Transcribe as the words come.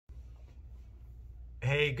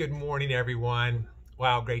Hey, good morning, everyone.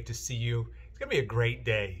 Wow, great to see you. It's going to be a great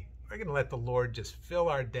day. We're going to let the Lord just fill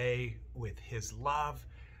our day with His love,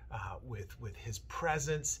 with His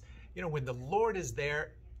presence. You know, when the Lord is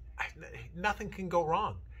there, nothing can go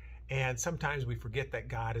wrong. And sometimes we forget that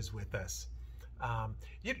God is with us. One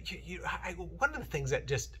of the things that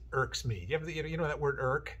just irks me, you know that word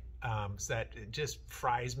irk? That it just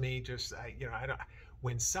fries me.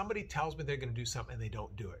 When somebody tells me they're going to do something and they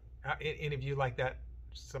don't do it. Any of you like that?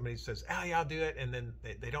 Somebody says, "Oh yeah, I'll do it," and then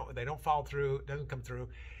they don't follow through. It doesn't come through,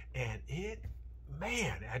 and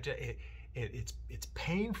it's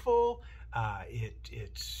painful.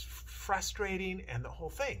 It's frustrating, and the whole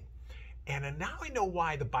thing. And now I know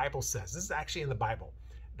why the Bible says, this is actually in the Bible,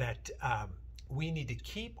 that we need to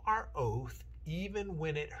keep our oath even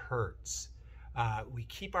when it hurts. We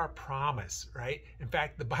keep our promise, right? In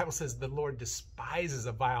fact, the Bible says the Lord despises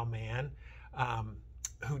a vile man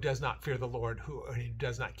who does not fear the Lord, who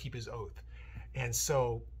does not keep his oath. And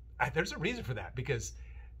so there's a reason for that, because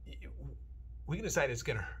we can decide it's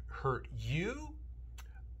going to hurt you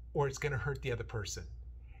or it's going to hurt the other person.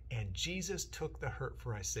 And Jesus took the hurt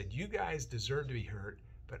for us, said, you guys deserve to be hurt,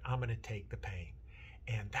 but I'm going to take the pain.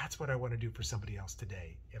 And that's what I want to do for somebody else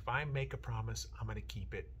today. If I make a promise, I'm going to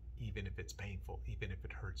keep it, even if it's painful, even if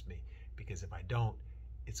it hurts me, because if I don't,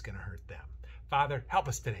 it's going to hurt them. Father, help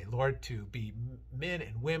us today, Lord, to be men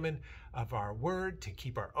and women of our word, to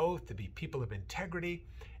keep our oath, to be people of integrity.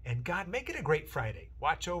 And God, make it a great Friday.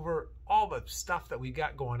 Watch over all the stuff that we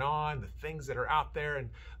got going on, the things that are out there. And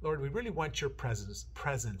Lord, we really want your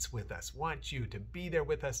presence with us, want you to be there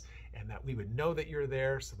with us, and that we would know that you're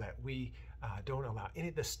there, so that we don't allow any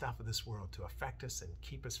of the stuff of this world to affect us and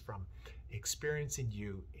keep us from experiencing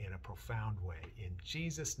you in a profound way. In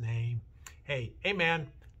Jesus' name, hey, amen.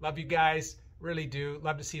 Love you guys. Really do.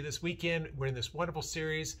 Love to see you this weekend. We're in this wonderful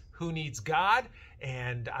series, Who Needs God?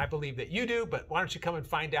 And I believe that you do, but why don't you come and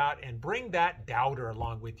find out and bring that doubter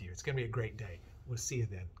along with you. It's going to be a great day. We'll see you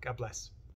then. God bless.